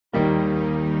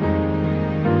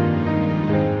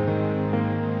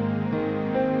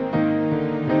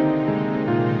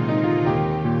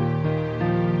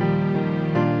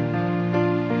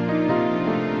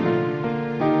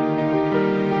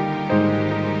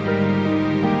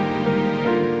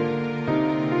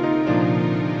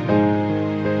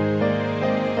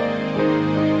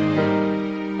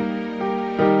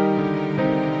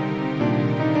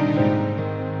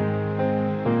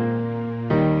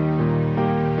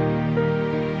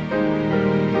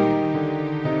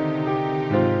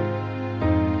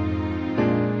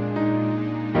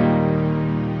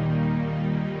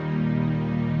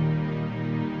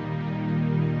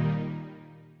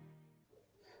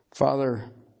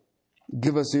Father,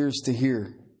 give us ears to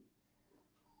hear.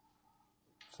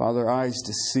 Father, eyes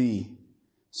to see.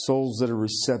 Souls that are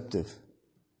receptive.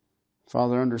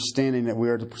 Father, understanding that we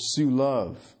are to pursue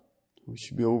love. We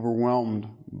should be overwhelmed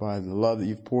by the love that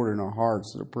you've poured in our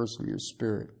hearts, the person of your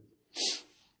Spirit.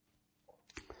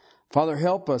 Father,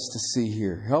 help us to see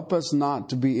here. Help us not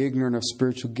to be ignorant of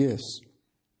spiritual gifts.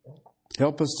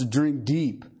 Help us to drink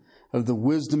deep of the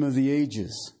wisdom of the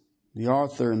ages, the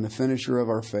author and the finisher of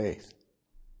our faith.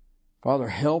 Father,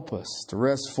 help us to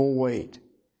rest full weight.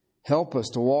 Help us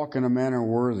to walk in a manner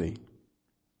worthy.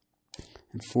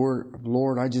 And for,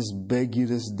 Lord, I just beg you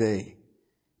this day,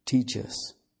 teach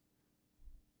us.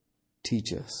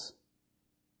 Teach us.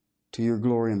 To your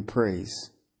glory and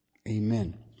praise.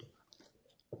 Amen.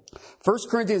 1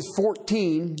 Corinthians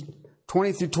 14,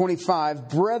 20 through 25.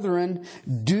 Brethren,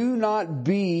 do not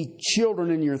be children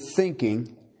in your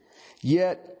thinking,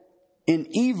 yet in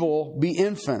evil be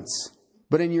infants,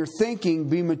 but in your thinking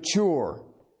be mature.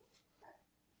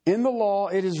 In the law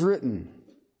it is written,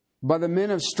 by the men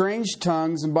of strange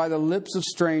tongues and by the lips of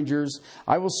strangers,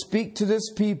 I will speak to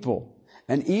this people,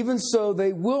 and even so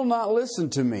they will not listen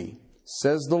to me,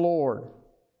 says the Lord.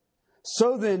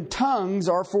 So then tongues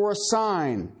are for a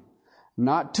sign,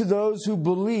 not to those who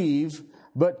believe,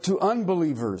 but to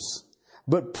unbelievers.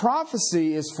 But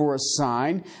prophecy is for a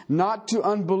sign, not to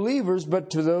unbelievers, but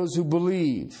to those who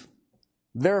believe.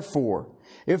 Therefore,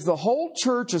 if the whole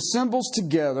church assembles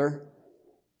together,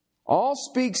 all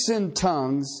speaks in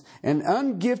tongues, and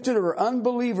ungifted or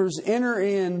unbelievers enter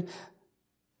in,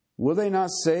 will they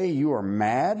not say, you are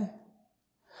mad?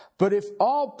 But if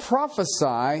all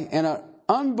prophesy, and an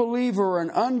unbeliever or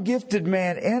an ungifted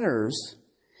man enters,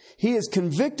 he is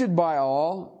convicted by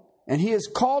all, and he is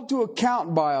called to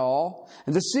account by all,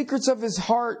 and the secrets of his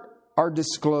heart are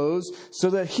disclosed,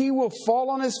 so that he will fall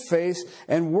on his face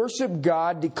and worship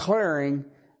God, declaring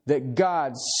that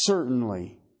God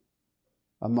certainly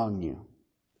among you.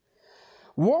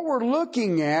 What we're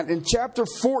looking at in chapter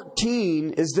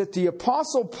 14 is that the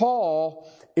Apostle Paul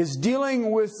is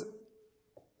dealing with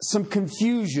some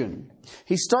confusion.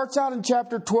 He starts out in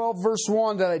chapter 12, verse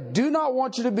 1, that I do not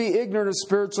want you to be ignorant of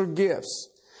spiritual gifts.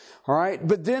 All right,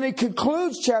 but then he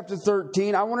concludes chapter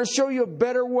 13. I want to show you a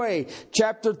better way.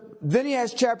 Then he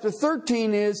has chapter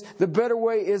 13 is the better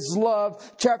way is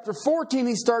love. Chapter 14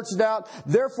 he starts it out,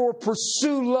 therefore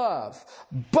pursue love.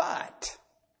 But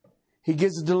he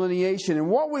gives a delineation. And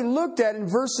what we looked at in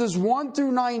verses 1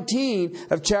 through 19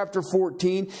 of chapter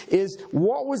 14 is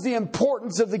what was the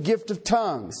importance of the gift of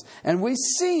tongues. And we've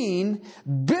seen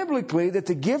biblically that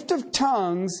the gift of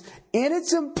tongues, in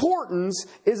its importance,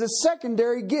 is a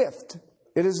secondary gift.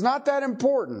 It is not that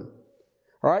important.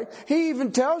 All right? He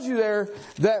even tells you there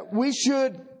that we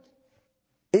should,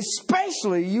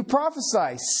 especially you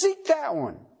prophesy, seek that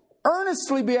one.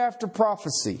 Earnestly be after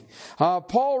prophecy.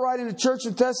 Paul, writing to the church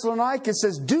in Thessalonica,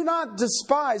 says, do not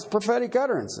despise prophetic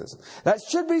utterances. That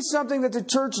should be something that the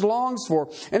church longs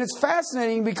for. And it's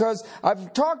fascinating because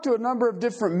I've talked to a number of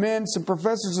different men, some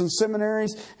professors in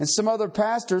seminaries and some other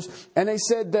pastors, and they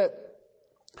said that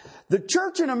the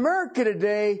church in America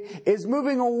today is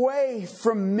moving away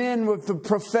from men with the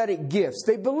prophetic gifts.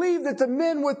 They believe that the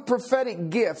men with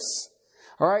prophetic gifts,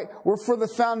 all right, we're for the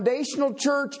foundational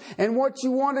church, and what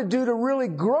you want to do to really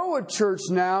grow a church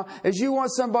now is you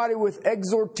want somebody with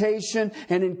exhortation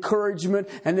and encouragement,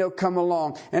 and they'll come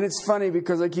along. And it's funny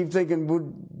because I keep thinking,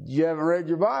 well, you haven't read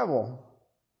your Bible.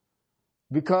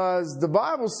 Because the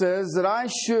Bible says that I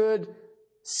should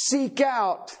seek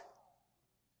out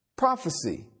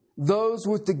prophecy, those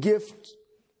with the gift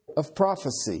of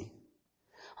prophecy.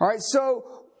 All right,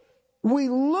 so we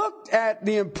looked at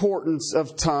the importance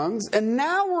of tongues, and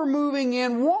now we're moving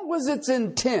in. What was its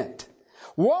intent?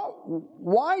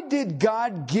 Why did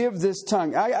God give this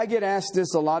tongue? I get asked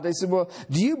this a lot. They said, well,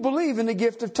 do you believe in the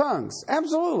gift of tongues?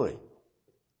 Absolutely.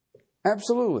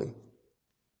 Absolutely.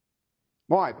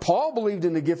 Why? Paul believed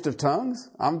in the gift of tongues.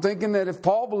 I'm thinking that if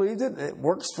Paul believed it, it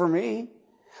works for me.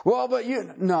 Well, but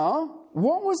no.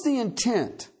 What was the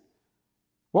intent?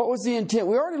 What was the intent?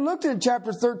 We already looked at in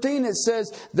chapter 13. It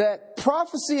says that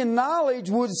prophecy and knowledge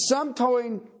would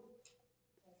sometime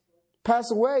pass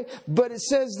away. But it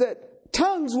says that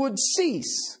tongues would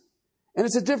cease. And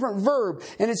it's a different verb.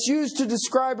 And it's used to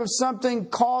describe if something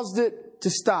caused it to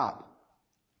stop.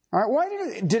 All right,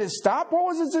 why did it stop? What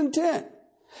was its intent?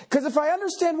 Because if I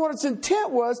understand what its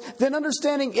intent was, then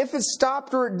understanding if it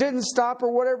stopped or it didn't stop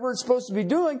or whatever it's supposed to be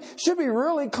doing should be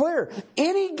really clear.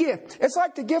 Any gift, it's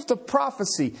like the gift of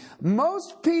prophecy.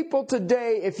 Most people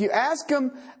today, if you ask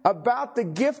them about the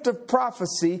gift of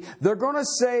prophecy, they're going to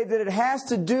say that it has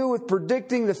to do with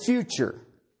predicting the future.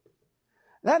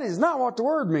 That is not what the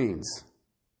word means.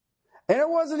 And it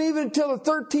wasn't even until the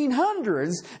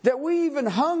 1300s that we even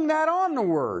hung that on the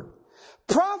word.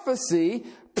 Prophecy,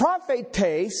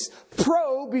 prophetes,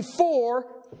 pro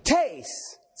before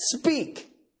taste. Speak.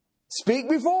 Speak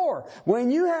before.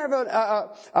 When you have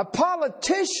a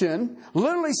politician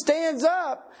literally stands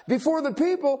up before the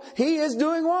people, he is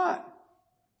doing what?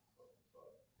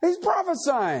 He's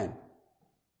prophesying.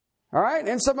 All right?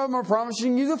 And some of them are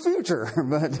promising you the future.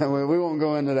 But we won't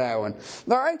go into that one.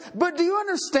 All right? But do you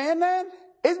understand that?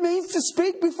 It means to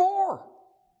speak before.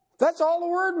 That's all the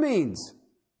word means.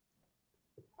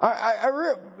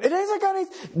 It hasn't got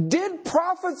anything. Did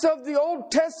prophets of the Old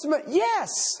Testament?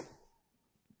 Yes.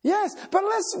 Yes. But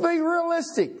let's be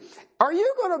realistic. Are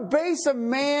you going to base a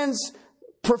man's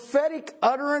prophetic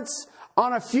utterance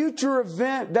on a future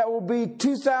event that will be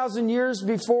 2,000 years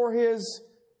before his?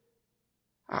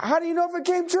 How do you know if it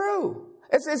came true?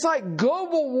 It's like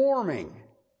global warming.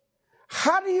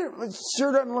 How do you? It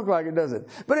sure doesn't look like it, does it?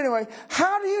 But anyway,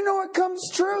 how do you know it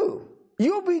comes true?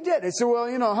 You'll be dead. They say, well,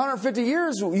 150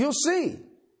 years, you'll see.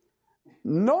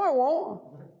 No, it won't.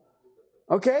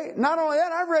 Okay? Not only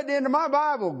that, I've read the end of my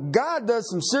Bible. God does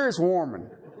some serious warming.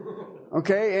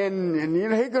 Okay? And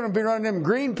he's going to be running them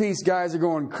Greenpeace guys are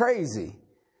going crazy.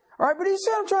 All right, but you see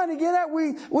what I'm trying to get at?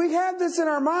 We have this in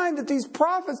our mind that these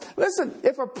prophets, listen,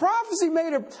 if a prophet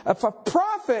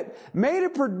made a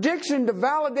prediction to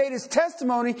validate his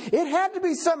testimony, it had to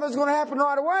be something that was going to happen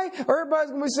right away, or everybody's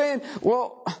going to be saying,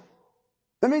 well,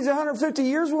 that means 150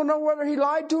 years we'll know whether he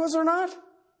lied to us or not?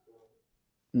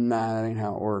 Nah, that ain't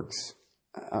how it works.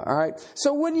 All right.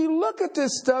 So when you look at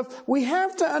this stuff, we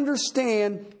have to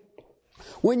understand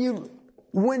when you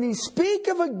speak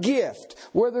of a gift,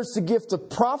 whether it's the gift of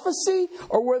prophecy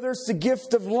or whether it's the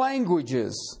gift of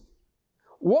languages,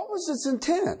 what was its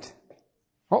intent?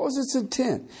 What was its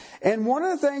intent? And one of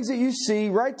the things that you see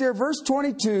right there, verse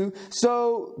 22,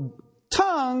 so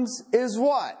tongues is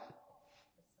what?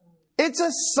 It's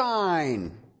a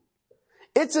sign.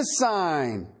 It's a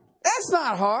sign. That's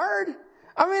not hard.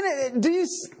 I mean,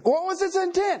 what was its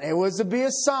intent? It was to be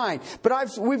a sign.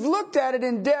 But we've looked at it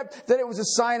in depth that it was a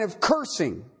sign of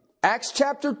cursing. Acts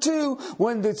chapter 2,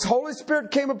 when the Holy Spirit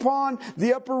came upon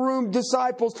the upper room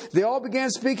disciples, they all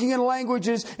began speaking in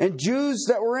languages, and Jews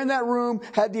that were in that room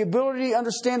had the ability to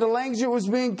understand the language that was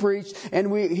being preached.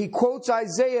 And he quotes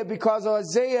Isaiah because of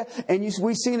Isaiah, and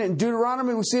we've seen it in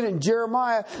Deuteronomy, we've seen it in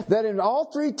Jeremiah, that in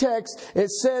all three texts it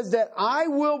says that I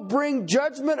will bring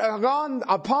judgment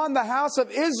upon the house of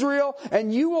Israel,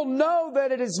 and you will know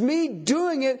that it is me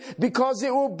doing it because it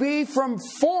will be from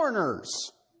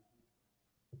foreigners.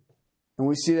 And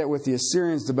we see that with the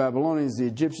Assyrians, the Babylonians, the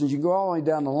Egyptians. You go all the way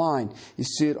down the line. You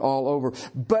see it all over.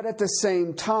 But at the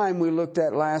same time, we looked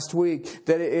at last week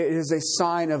that it is a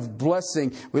sign of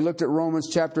blessing. We looked at Romans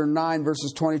chapter 9,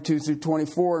 verses 22 through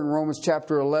 24, and Romans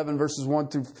chapter 11, verses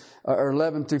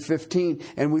 11 through 15.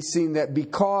 And we've seen that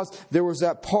because there was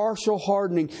that partial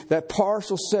hardening, that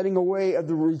partial setting away of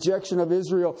the rejection of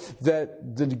Israel,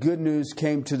 that the good news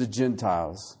came to the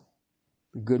Gentiles.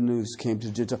 The good news came to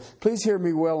the Gentiles. Please hear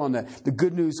me well on that. The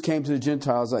good news came to the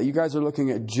Gentiles. You guys are looking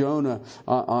at Jonah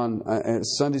on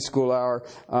Sunday school hour.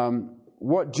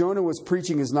 What Jonah was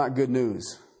preaching is not good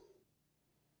news.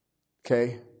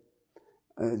 Okay?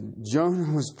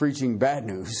 Jonah was preaching bad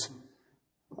news.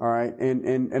 All right?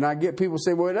 And I get people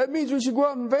say, well, that means we should go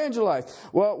out and evangelize.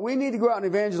 Well, we need to go out and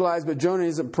evangelize, but Jonah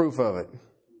isn't proof of it.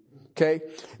 Okay?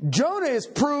 Jonah is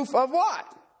proof of what?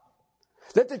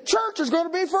 That the church is going to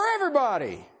be for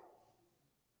everybody.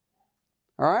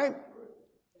 All right?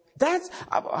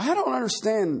 I don't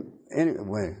understand.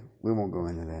 Anyway, we won't go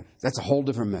into that. That's a whole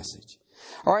different message.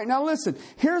 All right, now listen.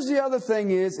 Here's the other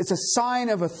thing is, it's a sign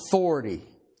of authority.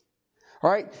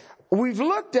 All right? We've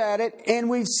looked at it and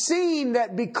we've seen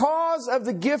that because of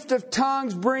the gift of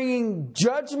tongues bringing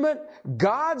judgment,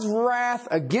 God's wrath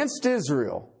against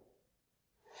Israel,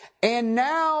 and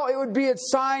now it would be a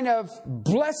sign of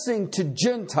blessing to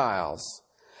Gentiles,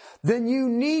 then you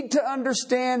need to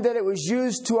understand that it was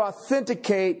used to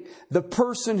authenticate the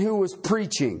person who was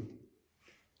preaching.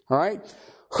 All right?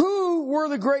 Who were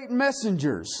the great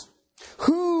messengers?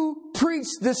 Who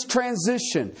preached this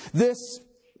transition, this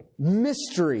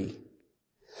mystery?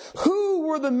 Who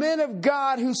were the men of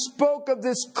God who spoke of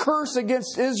this curse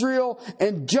against Israel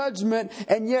and judgment,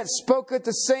 and yet spoke at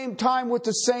the same time with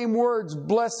the same words,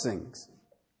 blessings?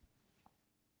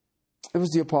 It was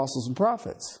the apostles and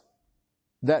prophets.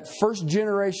 That first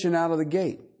generation out of the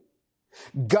gate.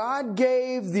 God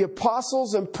gave the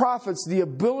apostles and prophets the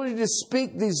ability to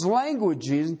speak these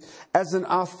languages as an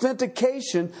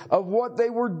authentication of what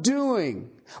they were doing.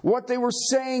 What they were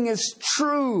saying is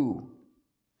true.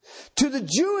 To the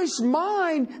Jewish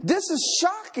mind, this is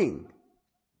shocking.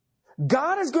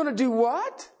 God is going to do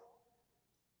what?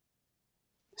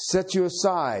 Set you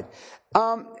aside.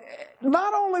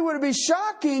 Not only would it be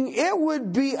shocking, it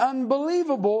would be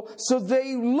unbelievable. So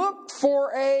they looked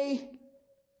for a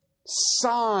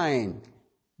sign.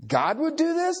 God would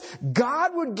do this?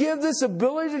 God would give this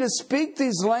ability to speak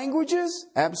these languages?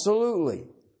 Absolutely.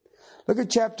 Look at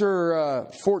chapter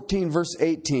 14, verse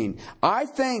 18. I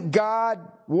thank God,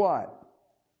 what?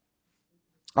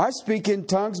 I speak in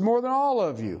tongues more than all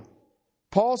of you.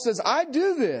 Paul says, I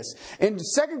do this. In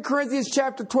 2 Corinthians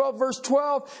chapter 12, verse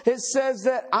 12, it says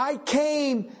that I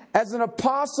came as an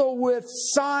apostle with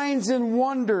signs and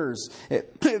wonders.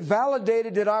 It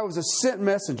validated that I was a sent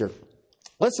messenger.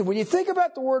 Listen, when you think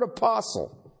about the word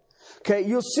apostle, okay,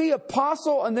 you'll see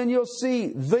apostle and then you'll see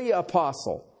the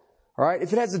apostle. All right,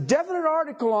 if it has a definite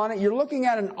article on it, you're looking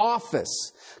at an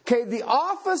office. Okay, the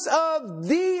office of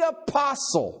the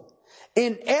apostle.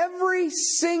 In every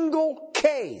single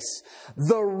case,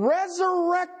 the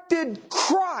resurrected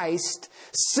Christ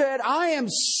said, I am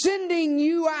sending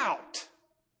you out.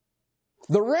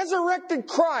 The resurrected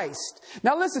Christ.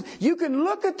 Now listen, you can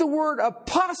look at the word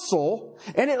apostle,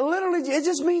 and it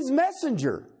just means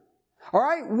messenger. All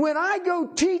right, when I go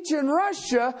teach in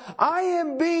Russia, I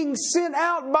am being sent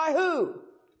out by who?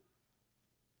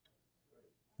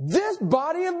 This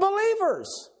body of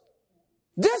believers.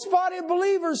 This body of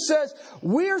believers says,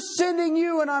 we're sending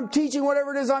you and I'm teaching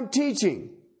whatever it is I'm teaching.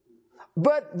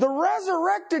 But the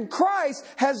resurrected Christ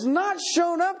has not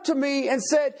shown up to me and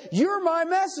said, you're my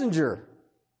messenger.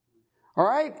 All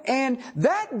right? And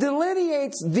that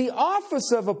delineates the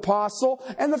office of apostle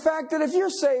and the fact that if you're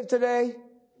saved today,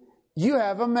 you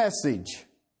have a message.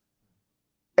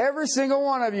 Every single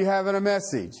one of you having a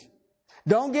message.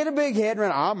 Don't get a big head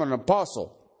and I'm an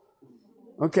apostle.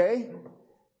 Okay?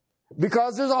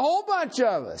 Because there's a whole bunch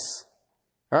of us.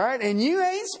 All right? And you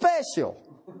ain't special.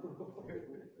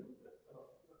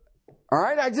 All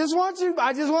right? I just want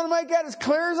to make that as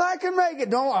clear as I can make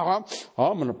it.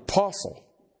 I'm an apostle.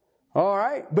 All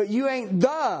right? But you ain't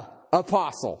the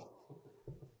apostle.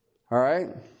 All right?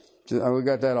 We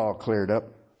got that all cleared up.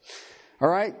 All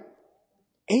right?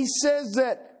 He says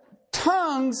that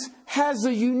tongues has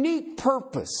a unique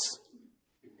purpose.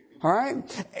 All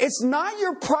right? It's not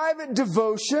your private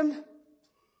devotion.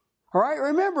 All right?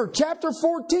 Remember, chapter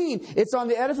 14, it's on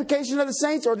the edification of the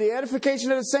saints or the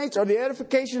edification of the saints or the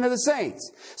edification of the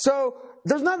saints. So,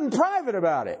 there's nothing private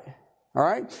about it. All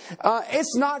right?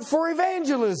 It's not for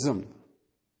evangelism.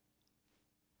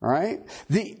 All right?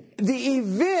 The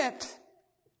event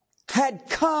had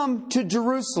come to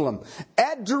Jerusalem.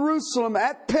 At Jerusalem,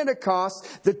 at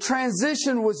Pentecost, the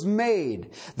transition was made.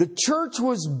 The church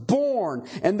was born,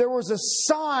 and there was a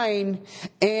sign,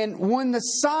 and when the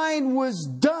sign was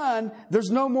done,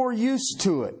 there's no more use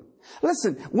to it.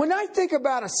 Listen, when I think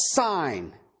about a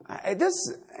sign,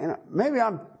 maybe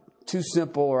I'm too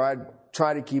simple, or I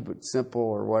try to keep it simple,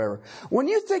 or whatever. When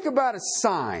you think about a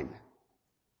sign,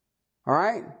 all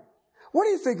right, what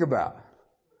do you think about?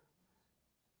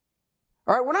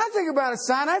 All right, when I think about a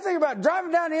sign, I think about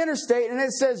driving down the interstate and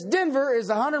it says Denver is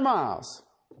 100 miles.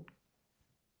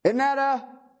 Isn't that a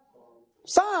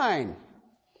sign?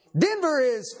 Denver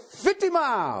is 50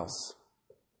 miles.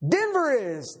 Denver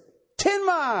is 10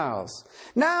 miles.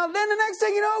 Now, then the next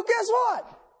thing you know, guess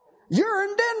what? You're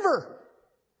in Denver.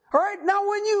 All right, now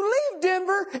when you leave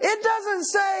Denver, it doesn't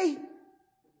say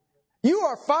you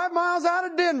are 5 miles out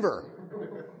of Denver.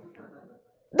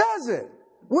 Does it?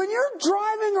 When you're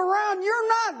driving around, you're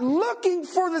not looking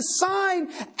for the sign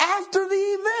after the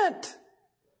event.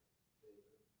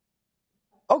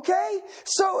 Okay?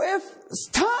 So if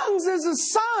tongues is a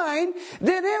sign,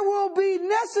 then it will be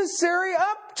necessary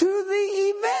up to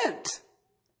the event.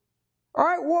 All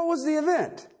right, what was the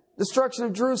event? Destruction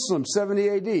of Jerusalem, 70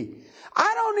 AD.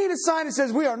 I don't need a sign that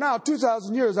says we are now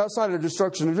 2,000 years outside of the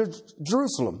destruction of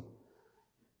Jerusalem.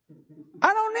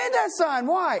 I don't need that sign.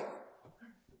 Why?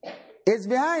 It's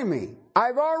behind me.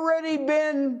 I've already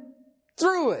been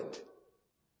through it.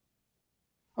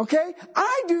 Okay?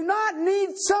 I do not need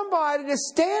somebody to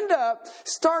stand up,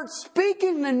 start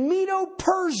speaking in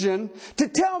Medo-Persian to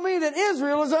tell me that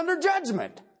Israel is under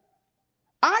judgment.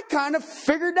 I kind of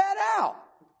figured that out.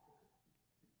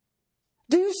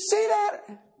 Do you see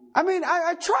that? I mean,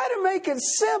 I try to make it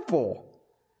simple.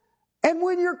 And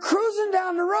when you're cruising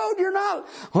down the road, you're not,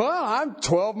 I'm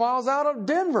 12 miles out of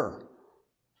Denver.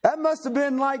 That must have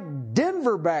been like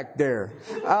Denver back there.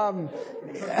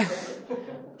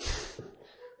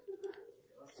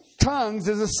 Tongues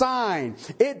is a sign.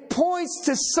 It points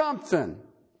to something.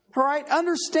 All right?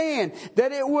 Understand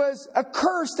that it was a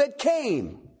curse that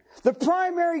came. The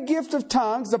primary gift of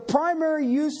tongues, the primary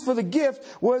use for the gift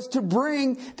was to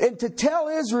bring and to tell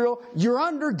Israel, you're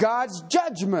under God's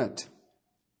judgment.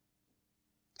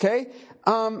 Okay?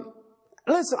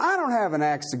 Listen, I don't have an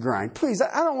axe to grind. Please,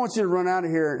 I don't want you to run out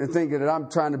of here and think that I'm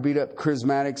trying to beat up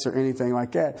charismatics or anything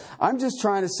like that. I'm just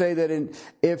trying to say that and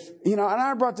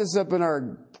I brought this up in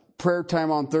our prayer time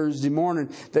on Thursday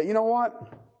morning, that you know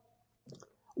what?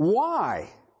 Why?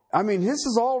 I mean, this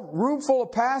is all room full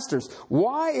of pastors.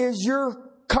 Why is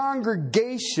your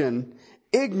congregation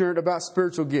ignorant about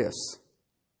spiritual gifts?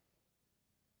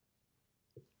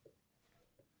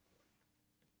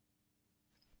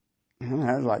 I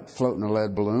was like floating a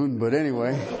lead balloon, but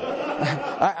anyway,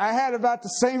 I had about the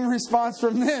same response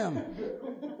from them.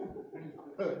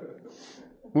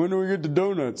 When do we get the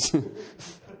donuts?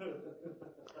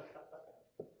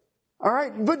 All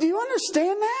right, but do you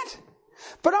understand that?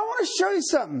 But I want to show you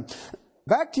something.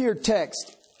 Back to your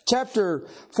text, chapter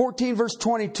 14, verse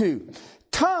 22.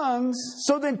 Tongues,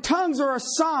 so then tongues are a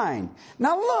sign.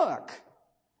 Now look,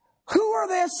 who are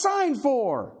they a sign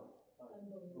for?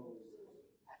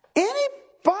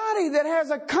 Anybody that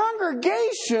has a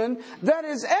congregation that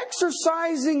is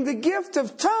exercising the gift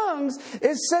of tongues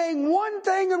is saying one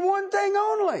thing and one thing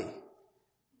only.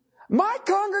 My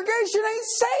congregation ain't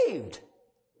saved.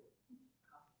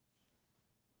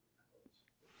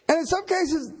 And in some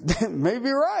cases, that may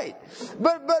be right.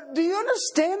 But do you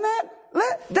understand that?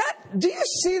 Do you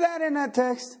see that in that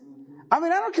text? I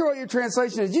mean, I don't care what your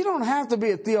translation is. You don't have to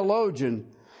be a theologian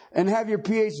and have your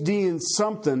PhD in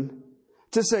something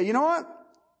to say, you know what?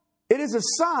 It is a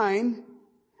sign,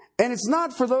 and it's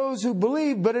not for those who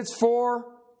believe, but it's for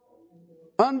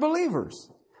unbelievers.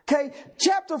 Okay,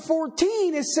 chapter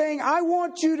 14 is saying, I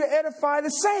want you to edify the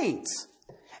saints,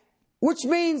 which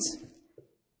means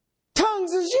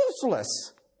tongues is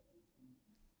useless.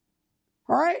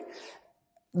 All right?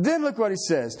 Then look what he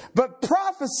says. But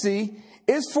prophecy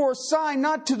is for a sign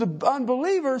not to the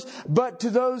unbelievers, but to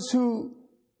those who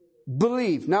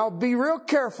believe. Now be real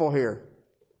careful here.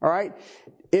 All right?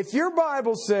 If your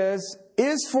Bible says,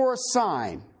 is for a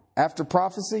sign after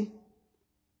prophecy,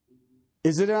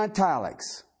 is it in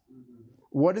italics?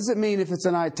 What does it mean if it's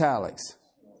in italics?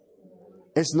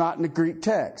 It's not in the Greek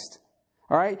text.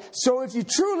 All right? So if you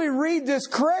truly read this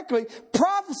correctly,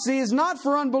 prophecy is not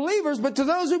for unbelievers, but to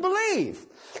those who believe.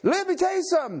 Let me tell you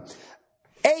something.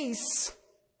 Ace,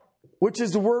 which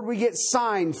is the word we get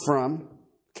sign from,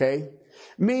 okay,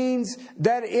 means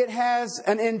that it has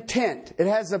an intent. It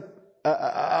has a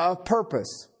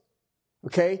purpose,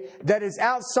 okay, that is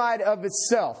outside of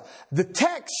itself. The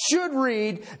text should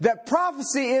read that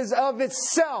prophecy is of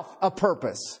itself a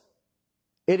purpose.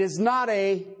 It is not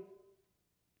a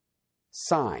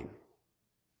sign.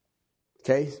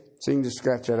 Okay? So you can just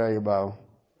scratch that out of your Bible.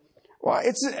 Well,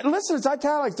 listen, it's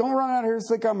italics. Don't run out here and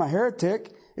think I'm a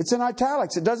heretic. It's in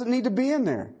italics. It doesn't need to be in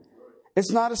there.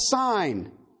 It's not a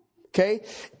sign. Okay?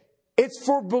 It's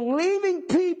for believing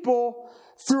people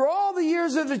through all the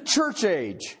years of the church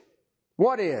age.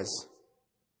 What is?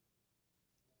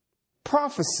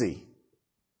 Prophecy.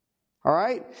 All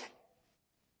right?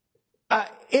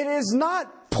 It is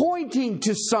not pointing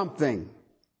to something.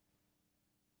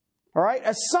 All right?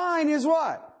 A sign is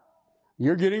what?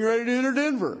 You're getting ready to enter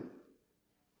Denver.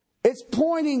 It's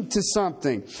pointing to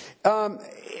something.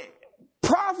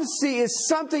 Prophecy is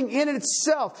something in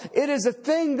itself. It is a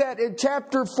thing that in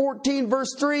chapter 14,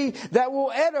 verse 3, that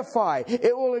will edify.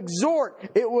 It will exhort.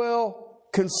 It will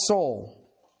console.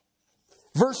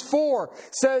 Verse 4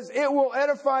 says it will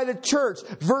edify the church.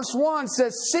 Verse 1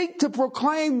 says seek to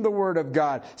proclaim the word of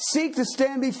God. Seek to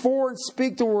stand before and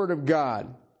speak the word of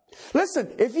God.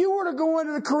 Listen, if you were to go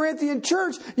into the Corinthian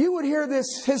church, you would hear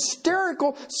this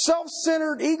hysterical,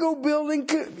 self-centered,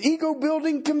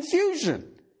 ego-building confusion.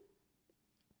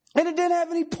 And it didn't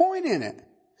have any point in it.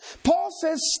 Paul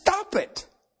says, stop it.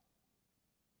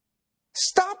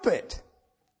 Stop it.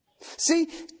 See,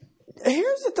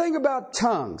 here's the thing about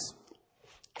tongues.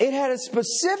 It had a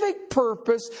specific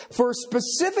purpose for a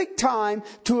specific time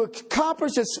to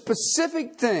accomplish a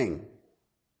specific thing.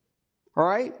 All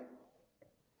right?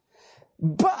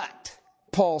 But,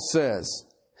 Paul says,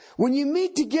 when you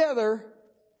meet together,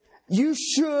 you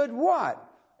should what?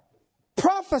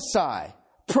 Prophesy.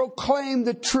 Proclaim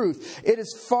the truth. It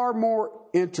is far more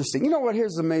interesting. You know what?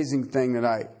 Here's the amazing thing that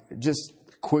I just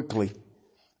quickly.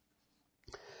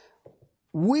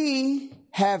 We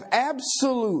have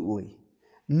absolutely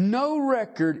no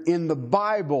record in the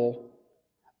Bible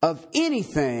of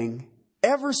anything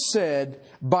ever said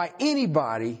by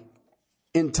anybody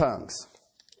in tongues.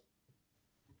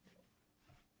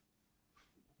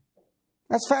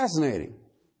 That's fascinating.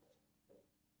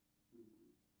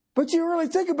 But you really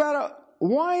think about it,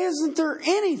 why isn't there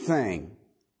anything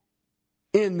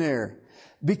in there?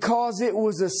 Because it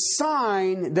was a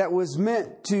sign that was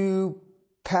meant to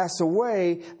pass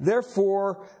away.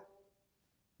 Therefore,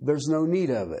 there's no need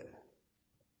of it.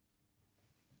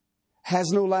 Has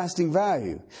no lasting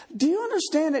value. Do you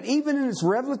understand that even in its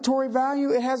revelatory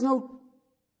value, it has no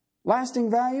lasting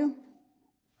value?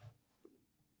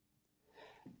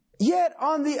 Yet,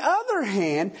 on the other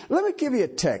hand, let me give you a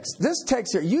text. This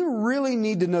text here, you really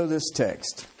need to know this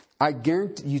text. I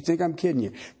guarantee, you think I'm kidding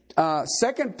you. 2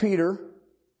 Peter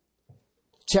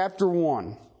chapter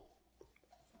 1.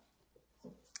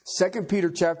 2 Peter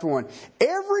chapter 1.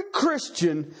 Every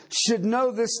Christian should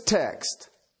know this text.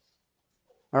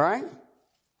 All right?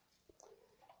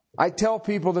 I tell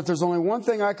people that there's only one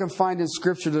thing I can find in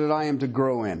Scripture that I am to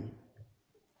grow in.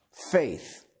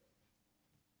 Faith.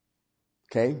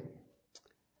 Okay?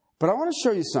 But I want to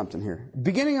show you something here.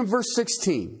 Beginning in verse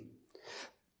 16.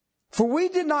 For we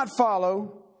did not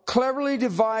follow cleverly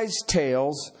devised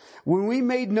tales when we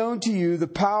made known to you the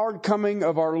power and coming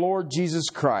of our Lord Jesus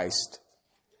Christ.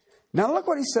 Now look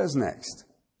what he says next.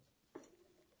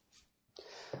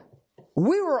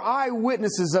 We were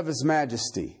eyewitnesses of His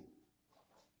majesty.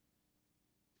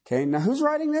 Okay, now who's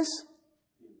writing this?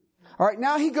 All right,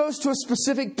 now he goes to a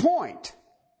specific point.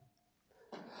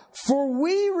 For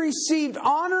we received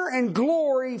honor and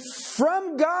glory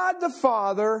from God the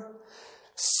Father,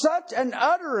 such an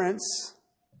utterance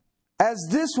as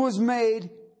this was made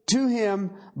to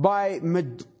Him by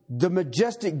the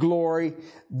majestic glory.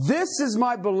 This is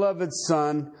my beloved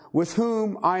Son, with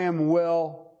whom I am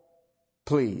well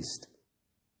pleased.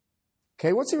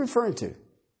 Okay, what's he referring to?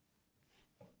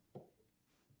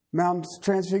 Mount of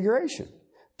Transfiguration.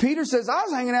 Peter says, I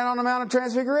was hanging out on the Mount of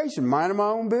Transfiguration, minding my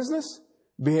own business,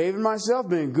 behaving myself,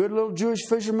 being a good little Jewish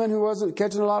fisherman who wasn't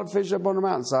catching a lot of fish up on the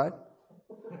mountainside.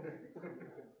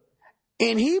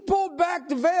 And He pulled back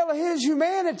the veil of His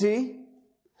humanity,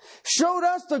 showed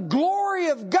us the glory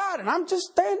of God, and I'm just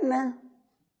standing there.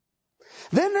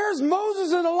 Then there's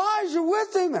Moses and Elijah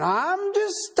with Him, and I'm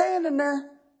just standing there.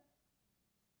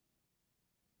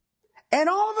 And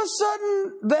all of a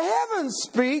sudden, the heavens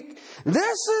speak,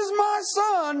 this is my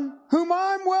Son, whom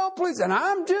I'm well pleased. And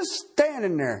I'm just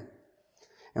standing there.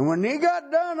 And when he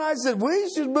got done, I said, we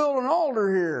should build an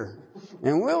altar here.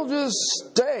 And we'll just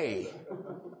stay.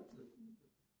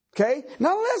 Okay?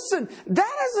 Now listen,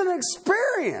 that is an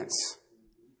experience.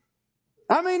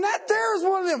 I mean, that there is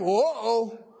one of them,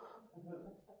 whoa.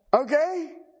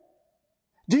 Okay?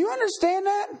 Do you understand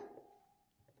that?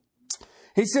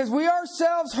 He says, we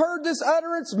ourselves heard this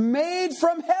utterance made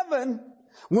from heaven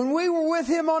when we were with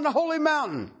Him on the holy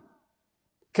mountain.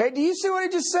 Okay, do you see what he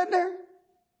just said there?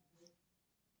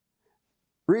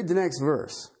 Read the next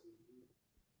verse.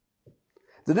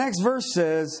 The next verse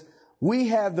says, we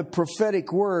have the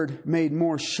prophetic word made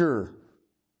more sure.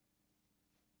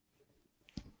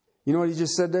 You know what he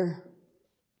just said there?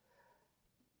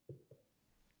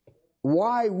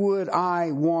 Why would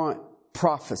I want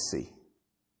prophecy?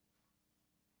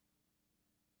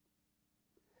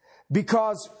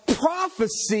 Because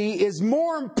prophecy is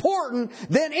more important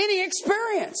than any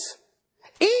experience.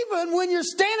 Even when you're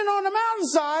standing on the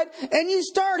mountainside and you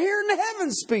start hearing the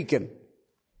heavens speaking.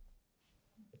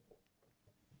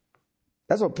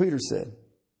 That's what Peter said.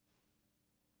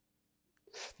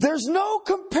 There's no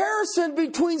comparison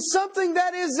between something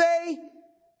that is a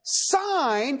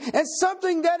sign and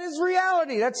something that is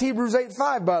reality. That's Hebrews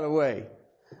 8:5, by the way.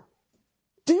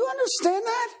 Do you understand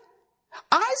that?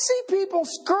 I see people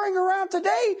scurrying around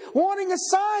today wanting a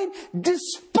sign,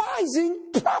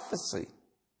 despising prophecy.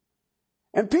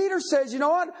 And Peter says, you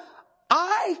know what?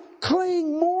 I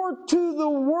cling more to the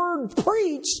word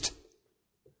preached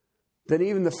than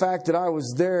even the fact that I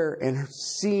was there and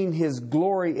seen His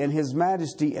glory and His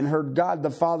majesty and heard God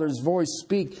the Father's voice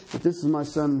speak that this is my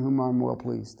Son in whom I'm well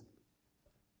pleased.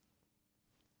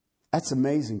 That's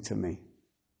amazing to me.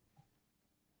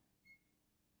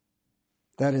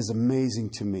 That is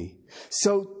amazing to me.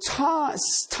 So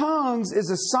tongues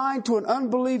is assigned to an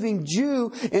unbelieving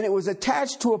Jew, and it was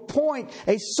attached to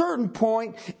a certain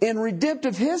point in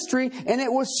redemptive history, and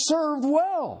it was served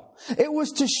well. It was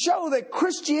to show that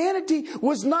Christianity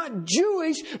was not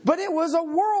Jewish, but it was a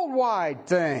worldwide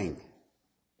thing.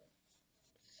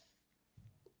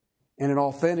 And it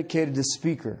authenticated the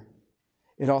speaker.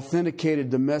 It authenticated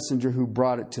the messenger who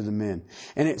brought it to the men.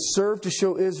 And it served to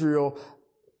show Israel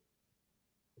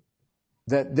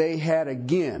that they had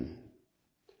again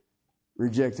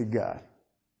rejected God.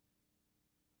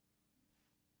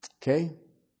 Okay?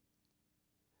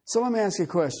 So let me ask you a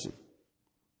question.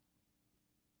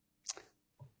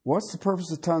 What's the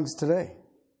purpose of tongues today?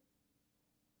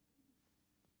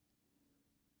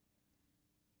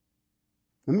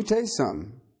 Let me tell you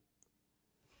something.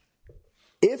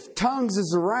 If tongues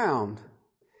is around,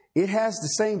 it has the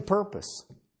same purpose.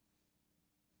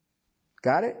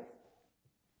 Got it?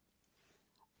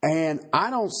 And I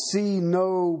don't see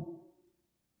no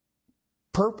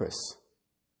purpose.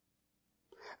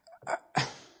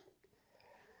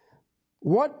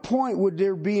 What point would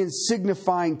there be in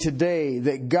signifying today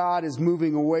that God is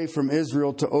moving away from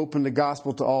Israel to open the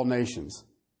gospel to all nations?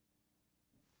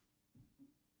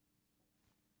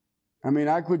 I mean,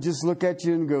 I could just look at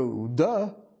you and go,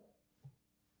 duh.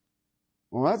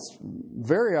 Well, that's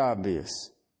very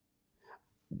obvious.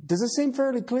 Does it seem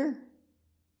fairly clear?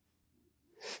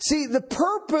 See, the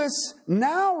purpose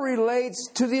now relates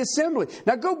to the assembly.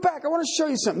 Now go back. I want to show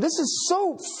you something. This is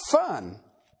so fun.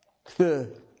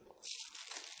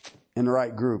 In the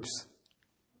right groups.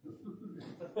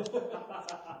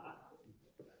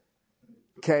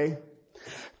 Okay.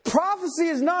 Prophecy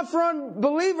is not for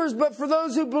unbelievers, but for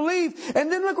those who believe.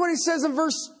 And then look what he says in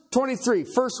verse 23,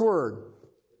 first word.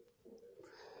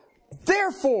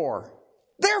 Therefore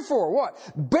what?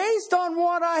 Based on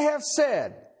what I have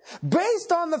said,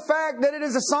 based on the fact that it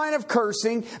is a sign of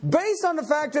cursing, based on the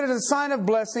fact that it is a sign of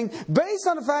blessing, based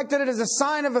on the fact that it is a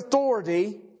sign of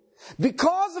authority,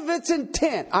 because of its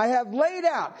intent, I have laid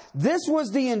out, this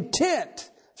was the intent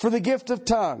for the gift of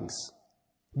tongues.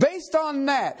 Based on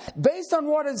that, based on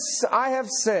what I have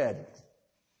said.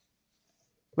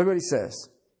 Look what he says.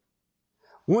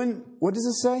 What does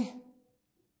it say?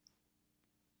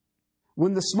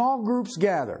 When the small groups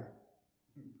gather.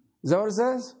 Is that what it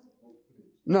says?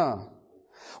 No.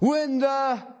 When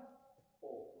the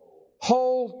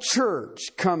whole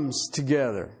church comes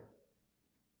together.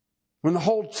 When the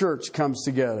whole church comes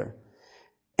together.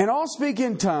 And all speak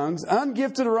in tongues,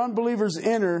 ungifted or unbelievers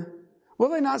enter, will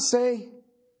they not say,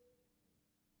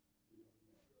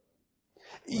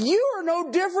 you are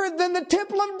no different than the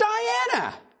temple of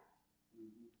Diana.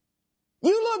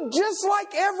 You look just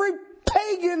like every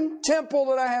pagan temple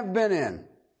that I have been in.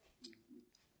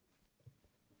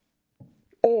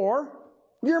 Or,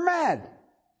 you're mad.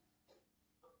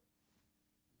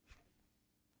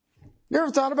 You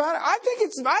ever thought about it? I think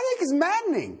it's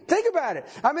maddening. Think about it.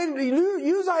 I mean, you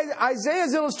use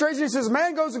Isaiah's illustration. He says, a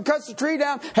man goes and cuts the tree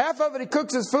down. Half of it he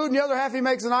cooks his food, and the other half he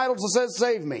makes an idol and says,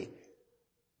 save me.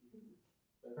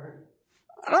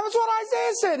 And that's what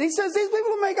Isaiah said. He says, these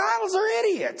people who make idols are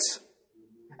idiots.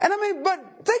 And I mean,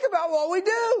 but think about what we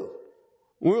do.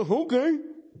 Well, okay.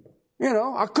 You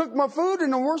know, I cook my food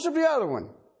and I worship the other one.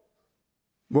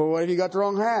 Well, what if you got the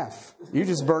wrong half? You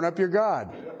just burn up your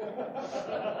God.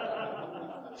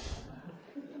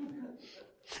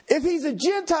 If he's a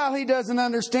Gentile, he doesn't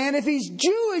understand. If he's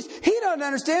Jewish, he doesn't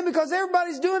understand because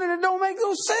everybody's doing it and it don't make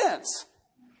no sense.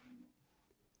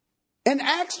 In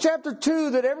Acts chapter 2,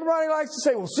 that everybody likes to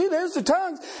say, well, see, there's the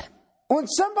tongues.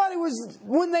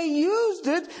 When they used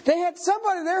it, they had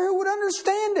somebody there who would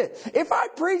understand it. If I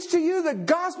preach to you the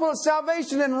gospel of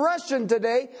salvation in Russian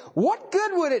today, what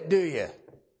good would it do you?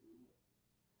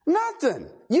 Nothing.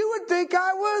 You would think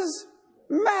I was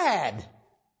mad.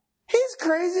 He's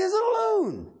crazy as a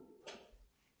loon.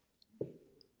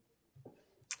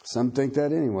 Some think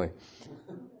that anyway.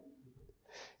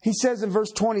 He says in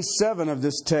verse 27 of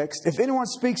this text, if anyone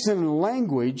speaks in a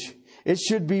language, it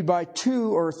should be by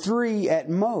 2 or 3 at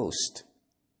most.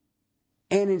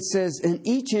 And it says, and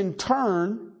each in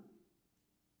turn.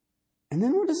 And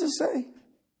then what does it say?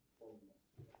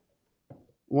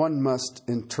 One must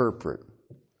interpret.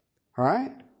 All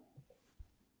right?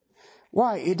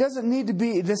 Why? It doesn't need to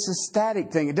be this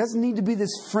ecstatic thing. It doesn't need to be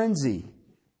this frenzy.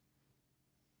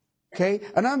 Okay?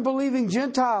 An unbelieving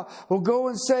Gentile will go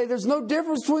and say, there's no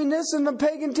difference between this and the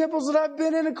pagan temples that I've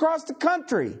been in across the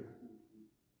country.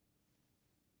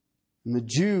 And the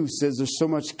Jew says there's so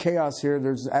much chaos here,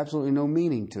 there's absolutely no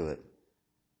meaning to it.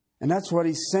 And that's what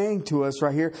he's saying to us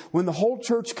right here. When the whole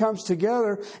church comes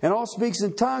together and all speaks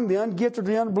in tongue, the ungifted or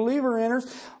the unbeliever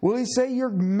enters, will he say, you're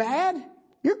mad?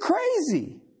 You're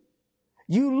crazy.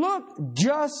 You look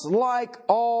just like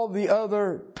all the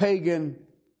other pagan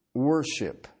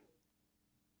worship.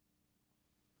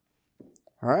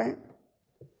 All right?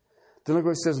 Then look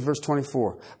what it says in verse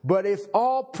 24. But if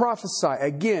all prophesy,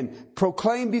 again,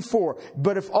 proclaim before.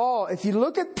 But if you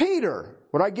look at Peter,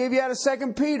 what I gave you out of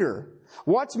 2 Peter,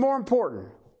 what's more important?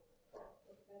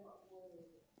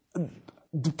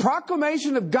 The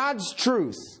proclamation of God's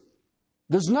truth.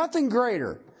 There's nothing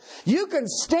greater. You can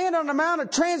stand on the Mount of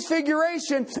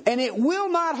Transfiguration and it will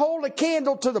not hold a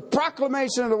candle to the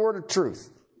proclamation of the word of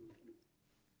truth.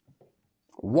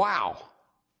 Wow.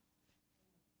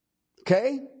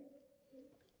 Okay?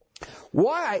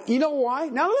 Why? You know why?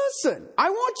 Now listen, I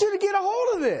want you to get a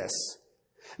hold of this.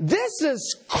 This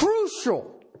is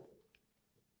crucial.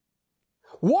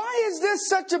 Why is this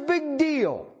such a big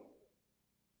deal?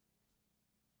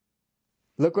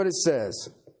 Look what it says.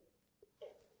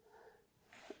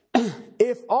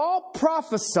 If all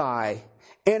prophesy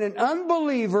and an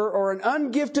unbeliever or an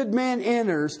ungifted man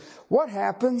enters, what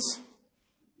happens?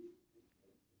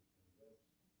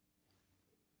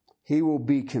 He will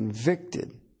be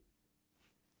convicted.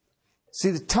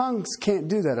 See, the tongues can't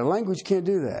do that. A language can't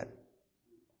do that.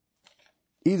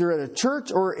 Either at a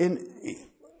church or in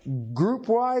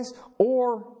group-wise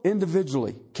or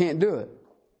individually. Can't do it.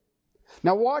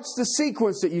 Now watch the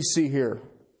sequence that you see here.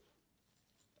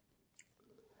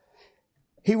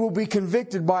 He will be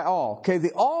convicted by all. Okay,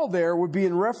 the all there would be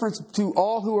in reference to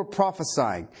all who are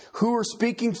prophesying. Who are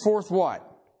speaking forth what?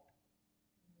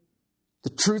 The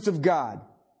truth of God.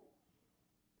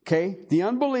 Okay, the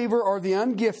unbeliever or the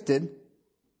ungifted,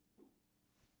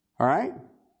 all right,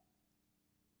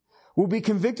 will be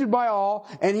convicted by all,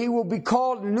 and he will be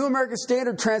called, the New American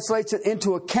Standard translates it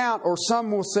into account, or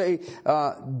some will say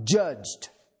judged.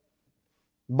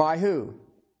 By who?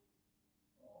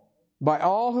 By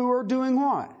all who are doing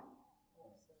what?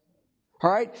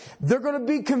 All right? They're going to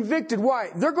be convicted. Why?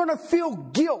 They're going to feel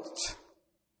guilt.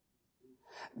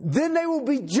 Then they will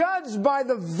be judged by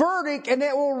the verdict, and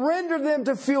it will render them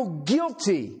to feel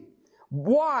guilty.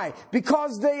 Why?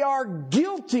 Because they are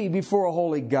guilty before a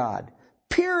holy God.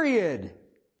 Period.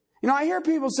 You know, I hear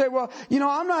people say, well, you know,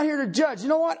 I'm not here to judge. You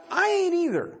know what? I ain't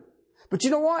either. But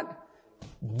you know what?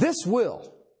 This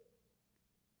will.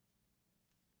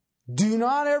 Do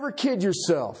not ever kid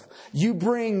yourself. You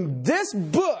bring this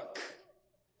book,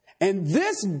 and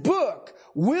this book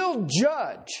will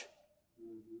judge.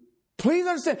 Please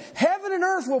understand, heaven and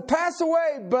earth will pass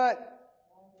away, but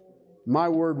my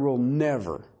word will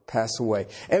never pass away.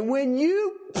 And when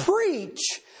you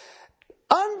preach,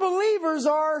 unbelievers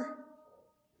are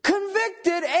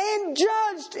convicted and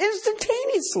judged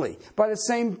instantaneously by the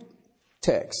same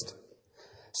text.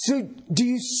 So do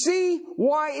you see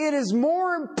why it is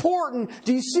more important?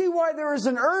 Do you see why there is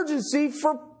an urgency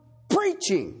for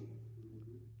preaching?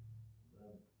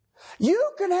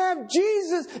 You can have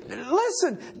Jesus.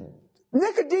 Listen,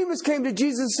 Nicodemus came to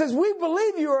Jesus and says, we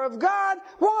believe you are of God.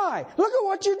 Why? Look at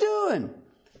what you're doing.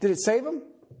 Did it save him?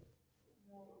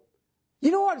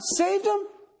 You know what saved him?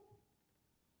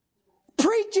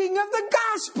 Preaching of the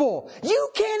gospel. You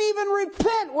can't even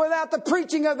repent without the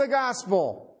preaching of the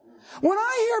gospel. When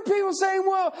I hear people saying,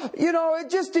 well, you know, it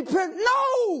just depends.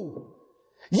 No!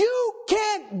 You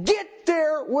can't get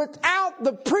there without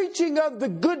the preaching of the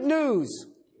good news.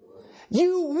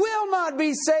 You will not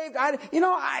be saved. I've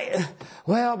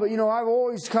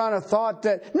always kind of thought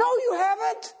that. No, you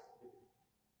haven't.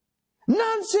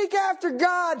 None seek after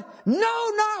God.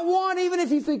 No, not one, even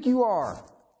if you think you are.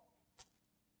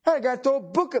 I had a guy throw a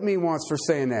book at me once for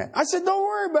saying that. I said, don't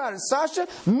worry about it, Sasha.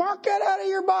 Mark that out of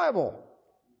your Bible.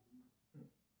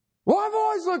 Well, I've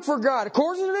always looked for God.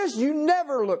 According to this, you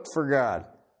never looked for God.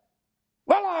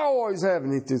 Well, I always have.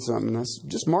 And he did something.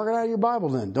 Just mark it out of your Bible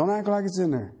then. Don't act like it's in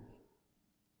there.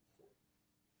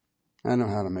 I know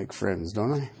how to make friends,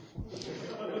 don't I?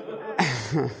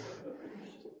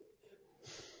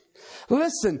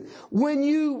 Listen, when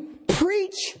you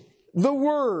preach the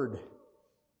word,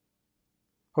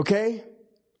 okay?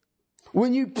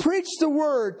 When you preach the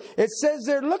word, it says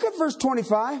there, look at verse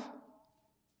 25.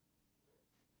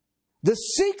 The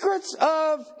secrets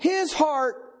of his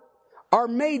heart are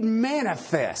made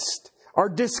manifest, are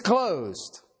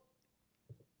disclosed.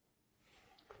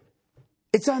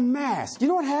 It's unmasked. You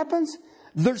know what happens?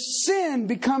 Their sin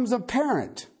becomes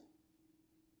apparent.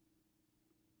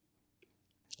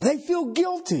 They feel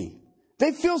guilty.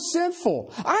 They feel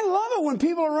sinful. I love it when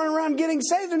people are running around getting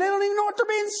saved and they don't even know what they're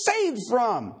being saved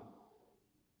from.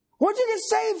 What'd you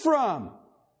get saved from?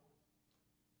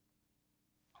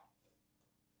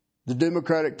 The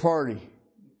Democratic Party.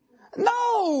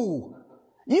 No!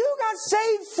 You got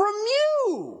saved from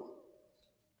you!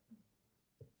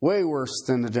 Way worse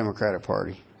than the Democratic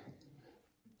Party.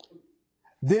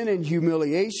 Then in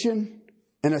humiliation,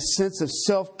 in a sense of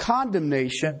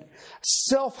self-condemnation,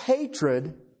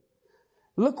 self-hatred,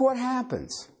 look what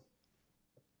happens.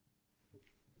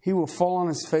 He will fall on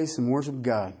his face and worship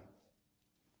God.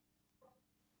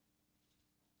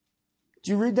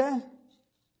 Did you read that?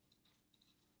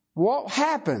 What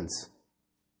happens?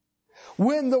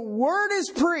 When the word is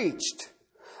preached,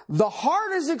 the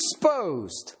heart is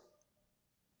exposed.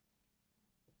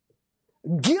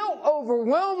 Guilt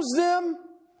overwhelms them.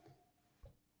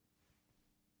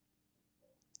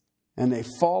 And they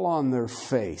fall on their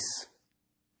face.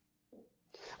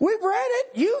 We've read it.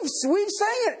 We've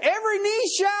sang it. Every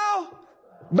knee shall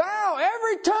Bow,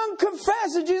 every tongue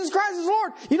confess that Jesus Christ is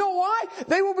Lord. You know why?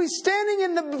 They will be standing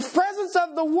in the presence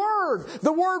of the Word.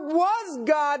 The Word was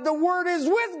God. The Word is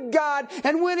with God.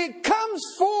 And when it comes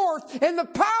forth in the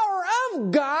power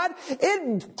of God,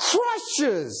 it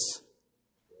crushes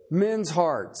men's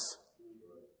hearts.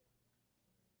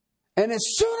 And as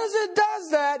soon as it does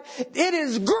that, it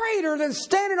is greater than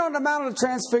standing on the Mount of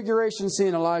Transfiguration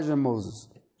seeing Elijah and Moses.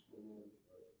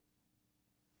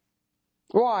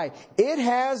 Why? It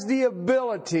has the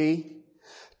ability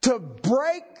to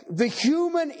break the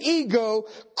human ego,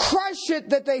 crush it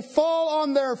that they fall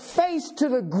on their face to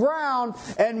the ground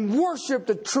and worship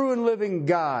the true and living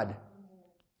God.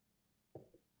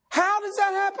 How does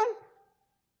that happen?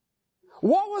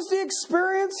 What was the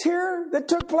experience here that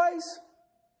took place?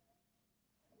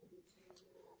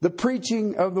 The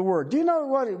preaching of the Word. Do you know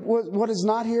what is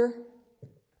not here?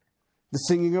 The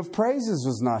singing of praises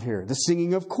was not here. The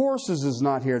singing of courses is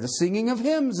not here. The singing of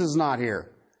hymns is not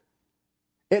here.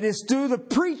 It is through the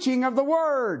preaching of the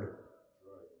Word.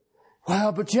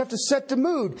 Well, but you have to set the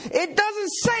mood. It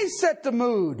doesn't say set the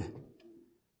mood.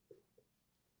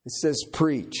 It says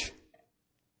preach.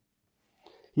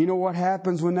 You know what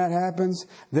happens when that happens?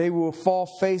 They will fall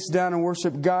face down and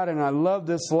worship God. And I love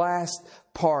this last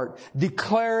part.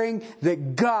 Declaring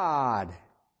that God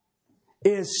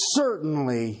is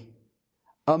certainly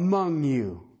among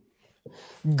you.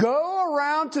 Go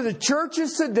around to the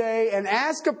churches today and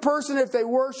ask a person if they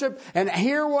worship and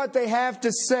hear what they have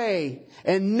to say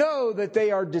and know that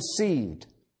they are deceived.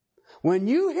 When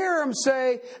you hear them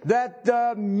say that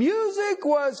the music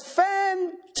was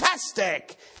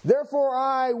fantastic, therefore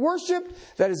I worship,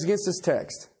 that is against this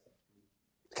text.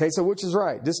 Okay, so which is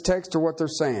right? This text or what they're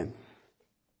saying?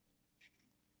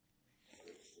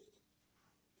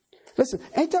 Listen,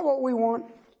 ain't that what we want?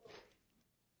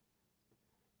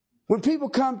 When people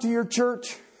come to your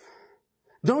church,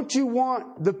 don't you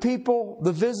want the people,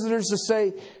 the visitors to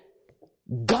say,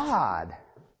 God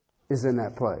is in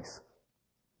that place?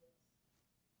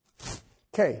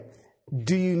 Okay,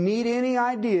 do you need any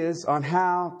ideas on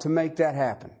how to make that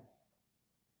happen?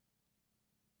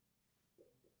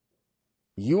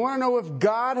 You want to know if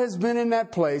God has been in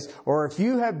that place, or if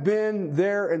you have been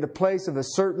there in the place of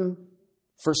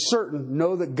for certain,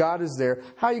 know that God is there.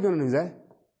 How are you going to do that?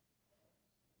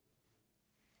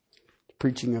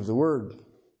 Preaching of the Word.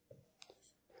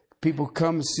 People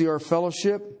come and see our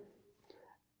fellowship.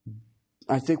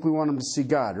 I think we want them to see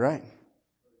God, right?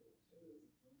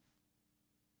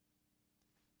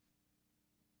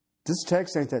 This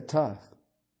text ain't that tough.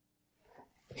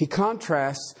 He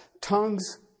contrasts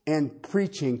tongues and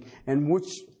preaching, and which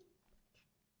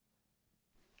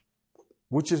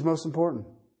is most important?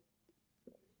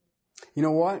 You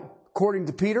know what? According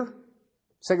to Peter,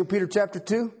 2 Peter chapter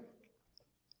 2,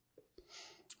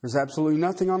 there's absolutely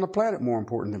nothing on the planet more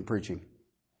important than preaching.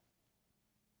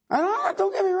 And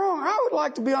don't get me wrong, I would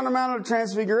like to be on the Mount of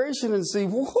Transfiguration and see,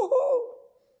 whoa.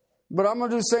 But I'm going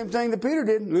to do the same thing that Peter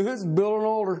did. It's building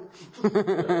older.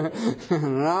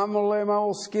 And I'm going to lay my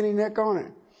old skinny neck on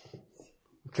it.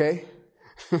 Okay?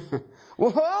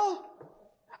 Well,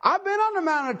 I've been on the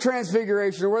Mount of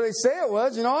Transfiguration where they say it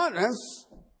was. You know what? That's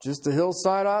just a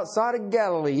hillside outside of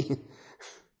Galilee.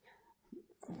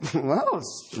 Well,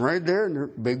 it's right there in the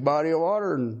big body of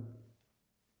water. And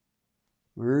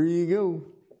there you go.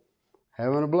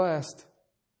 Having a blast.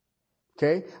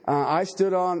 Okay, I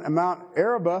stood on Mount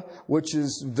Araba, which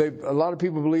is, a lot of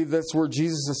people believe that's where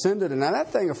Jesus ascended. And now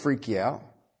that thing will freak you out.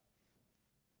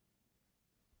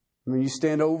 I mean, you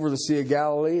stand over the Sea of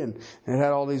Galilee and it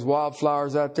had all these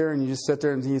wildflowers out there, and you just sit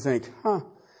there and you think,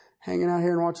 hanging out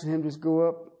here and watching him just go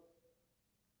up.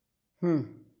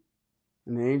 And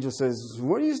the angel says,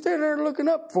 what are you standing there looking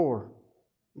up for?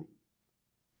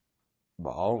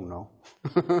 Well, I don't know.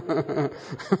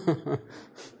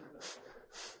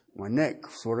 My neck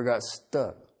sort of got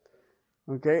stuck.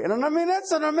 Okay? And I mean,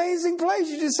 that's an amazing place.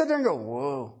 You just sit there and go,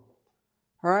 whoa.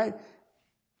 All right?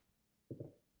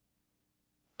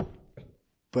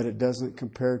 But it doesn't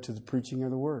compare to the preaching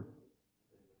of the Word.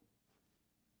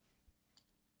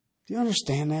 Do you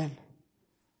understand that?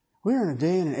 We're in a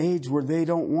day and an age where they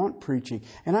don't want preaching.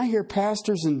 And I hear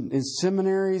pastors in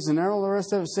seminaries and all the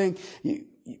rest of it saying,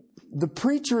 the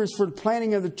preacher is for the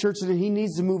planting of the church, and then he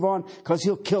needs to move on because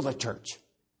he'll kill the church.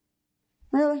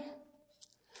 Really?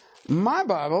 My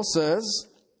Bible says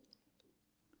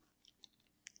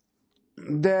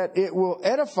that it will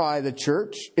edify the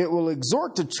church, it will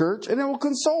exhort the church, and it will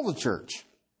console the church.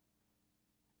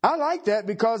 I like that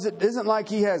because it isn't like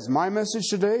he has, my message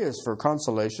today is for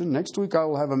consolation. Next week I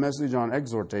will have a message on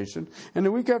exhortation. And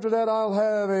the week after that I'll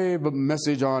have a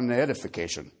message on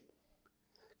edification.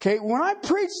 Okay, when I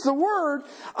preach the Word,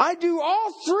 I do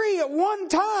all three at one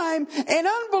time, and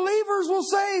unbelievers will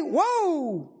say,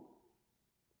 whoa!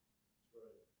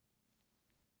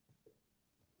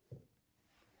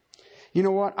 You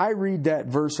know what? I read that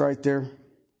verse right there,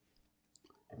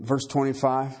 verse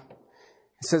 25. It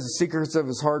says, the secrets of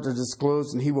his heart are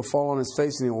disclosed, and he will fall on his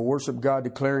face, and he will worship God,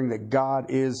 declaring that God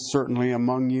is certainly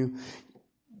among you.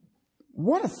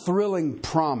 What a thrilling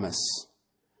promise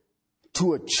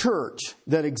to a church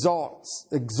that exalts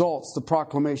the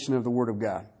proclamation of the Word of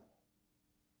God.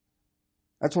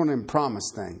 That's one of them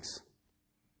promise things.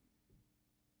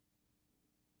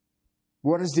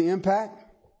 What is the impact?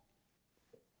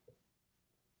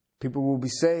 People will be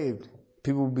saved.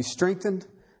 People will be strengthened.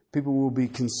 People will be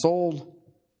consoled.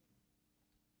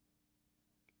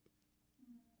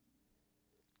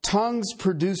 Tongues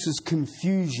produces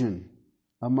confusion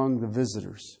among the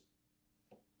visitors.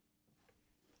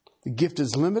 The gift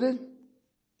is limited. It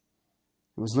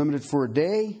was limited for a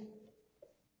day,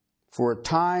 for a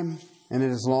time, and it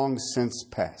has long since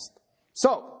passed.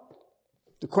 So,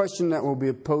 the question that will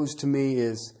be posed to me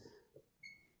is,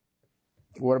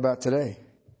 what about today?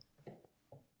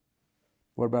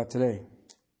 What about today?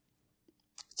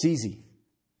 It's easy.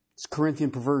 It's Corinthian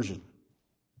perversion.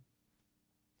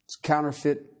 It's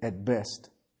counterfeit at best.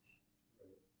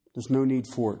 There's no need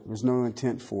for it. There's no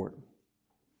intent for it.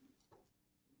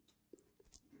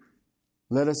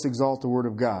 Let us exalt the Word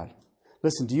of God.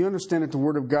 Listen, do you understand that the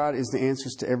Word of God is the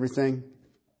answers to everything?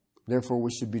 Therefore,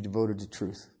 we should be devoted to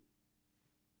truth.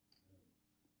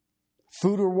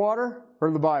 Food or water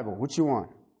or the Bible? What you want?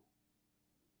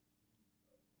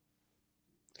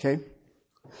 Okay?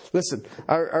 Listen,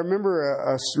 I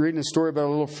remember reading a story about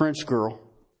a little French girl.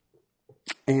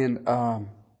 And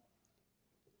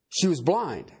she was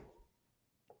blind.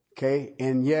 Okay?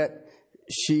 And yet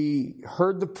she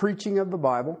heard the preaching of the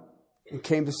Bible and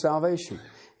came to salvation.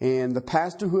 And the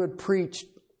pastor who had preached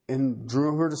and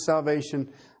drew her to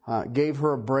salvation gave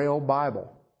her a Braille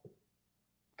Bible.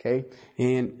 Okay?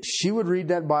 And she would read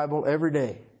that Bible every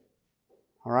day.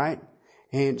 All right?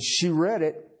 And she read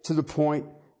it to the point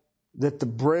that the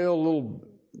Braille little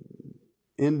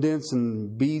indents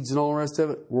and beads and all the rest of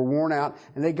it were worn out,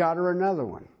 and they got her another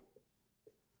one.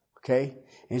 Okay?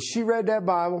 And she read that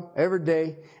Bible every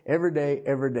day, every day,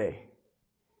 every day.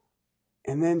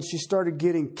 And then she started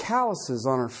getting calluses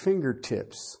on her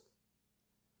fingertips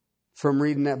from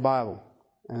reading that Bible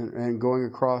and going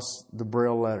across the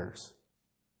Braille letters.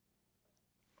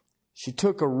 She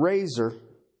took a razor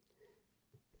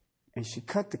and she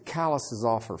cut the calluses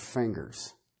off her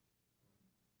fingers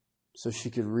so she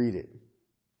could read it.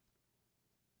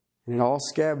 And it all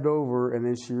scabbed over, and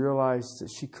then she realized that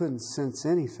she couldn't sense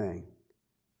anything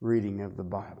reading of the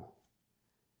Bible.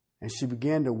 And she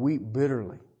began to weep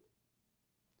bitterly.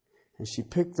 And she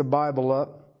picked the Bible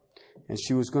up, and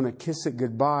she was going to kiss it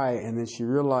goodbye, and then she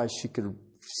realized she could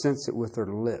sense it with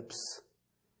her lips.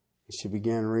 And she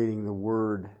began reading the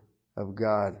Word of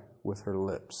God with her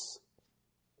lips.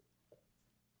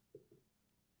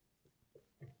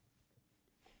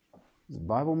 Does the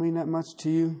Bible mean that much to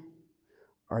you?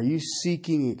 Are you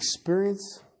seeking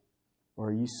experience, or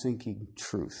are you seeking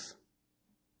truth?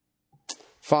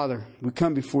 Father, we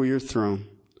come before your throne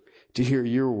to hear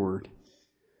your word.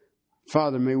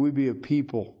 Father, may we be a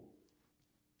people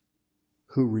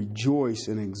who rejoice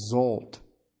and exalt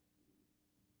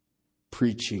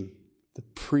the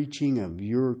preaching of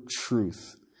your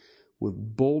truth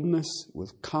with boldness,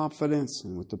 with confidence,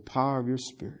 and with the power of your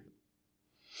Spirit.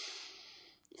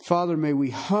 Father, may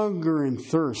we hunger and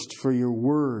thirst for your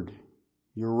word,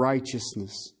 your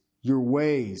righteousness, your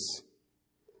ways.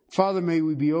 Father, may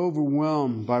we be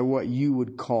overwhelmed by what you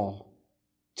would call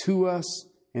to us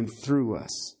and through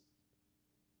us.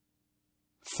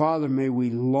 Father, may we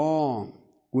long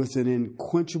with an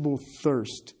unquenchable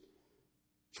thirst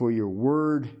for your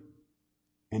word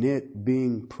and it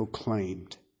being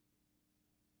proclaimed.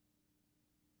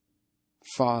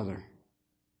 Father,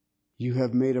 you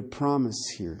have made a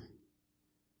promise here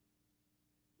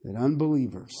that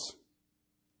unbelievers,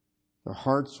 their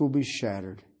hearts will be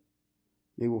shattered.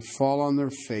 They will fall on their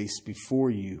face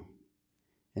before you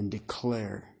and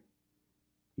declare,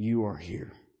 you are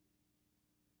here.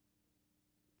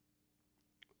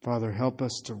 Father, help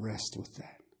us to rest with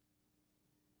that.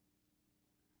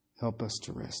 Help us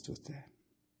to rest with that.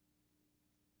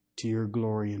 To your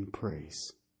glory and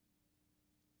praise.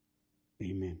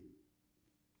 Amen.